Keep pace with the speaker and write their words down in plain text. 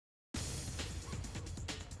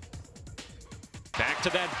To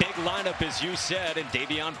that big lineup, as you said, and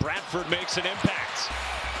Davion Bradford makes an impact.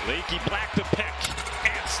 Leaky Black the pick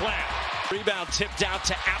and slam. Rebound tipped out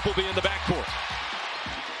to Appleby in the backcourt.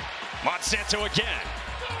 Monsanto again.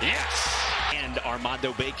 Yes! And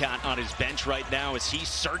Armando Bacot on his bench right now as he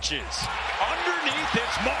searches. Underneath,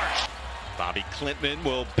 it's Marsh. Bobby Clintman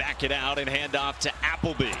will back it out and hand off to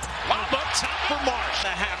Appleby. Lob up top for Marsh. A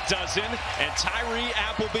half dozen, and Tyree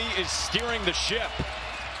Appleby is steering the ship.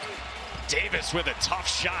 Davis with a tough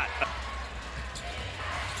shot.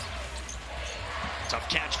 Tough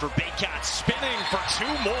catch for Bacot, spinning for two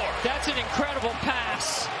more. That's an incredible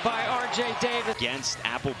pass by R.J. Davis. Against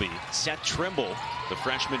Appleby, Seth Trimble, the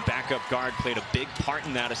freshman backup guard, played a big part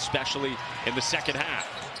in that, especially in the second half.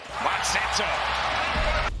 Monsanto.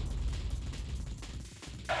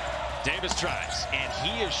 Davis tries, and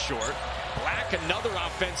he is short. Black, another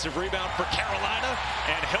offensive rebound for Carolina,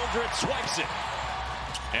 and Hildreth swipes it.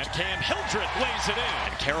 And Cam Hildreth lays it in.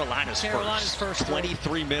 And Carolina's first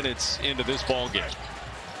 23 minutes into this ball game.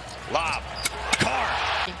 Lob.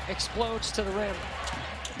 Carr. Explodes to the rim.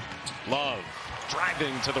 Love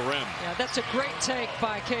driving to the rim. Yeah, that's a great take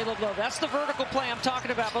by Caleb Love. That's the vertical play I'm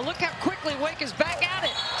talking about. But look how quickly Wake is back at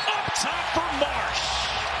it. Up top for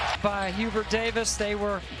Marsh. By Hubert Davis. They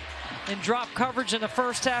were in drop coverage in the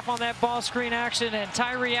first half on that ball screen action. And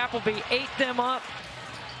Tyree Appleby ate them up.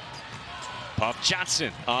 Puff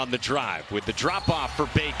Johnson on the drive with the drop-off for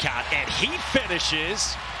Bacot, and he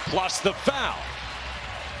finishes, plus the foul.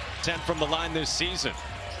 10 from the line this season.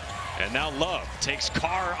 And now Love takes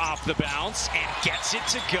Carr off the bounce and gets it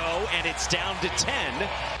to go, and it's down to 10.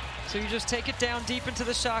 So you just take it down deep into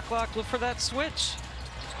the shot clock, look for that switch.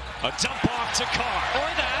 A dump off to Carr.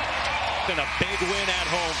 Or that. And a big win at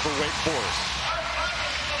home for Wake Forest.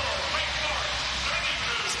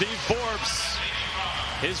 Steve Forbes.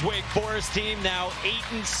 His Wake Forest team now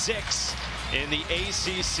 8-6 in the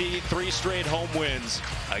ACC, 3 straight home wins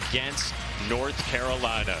against North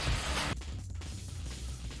Carolina.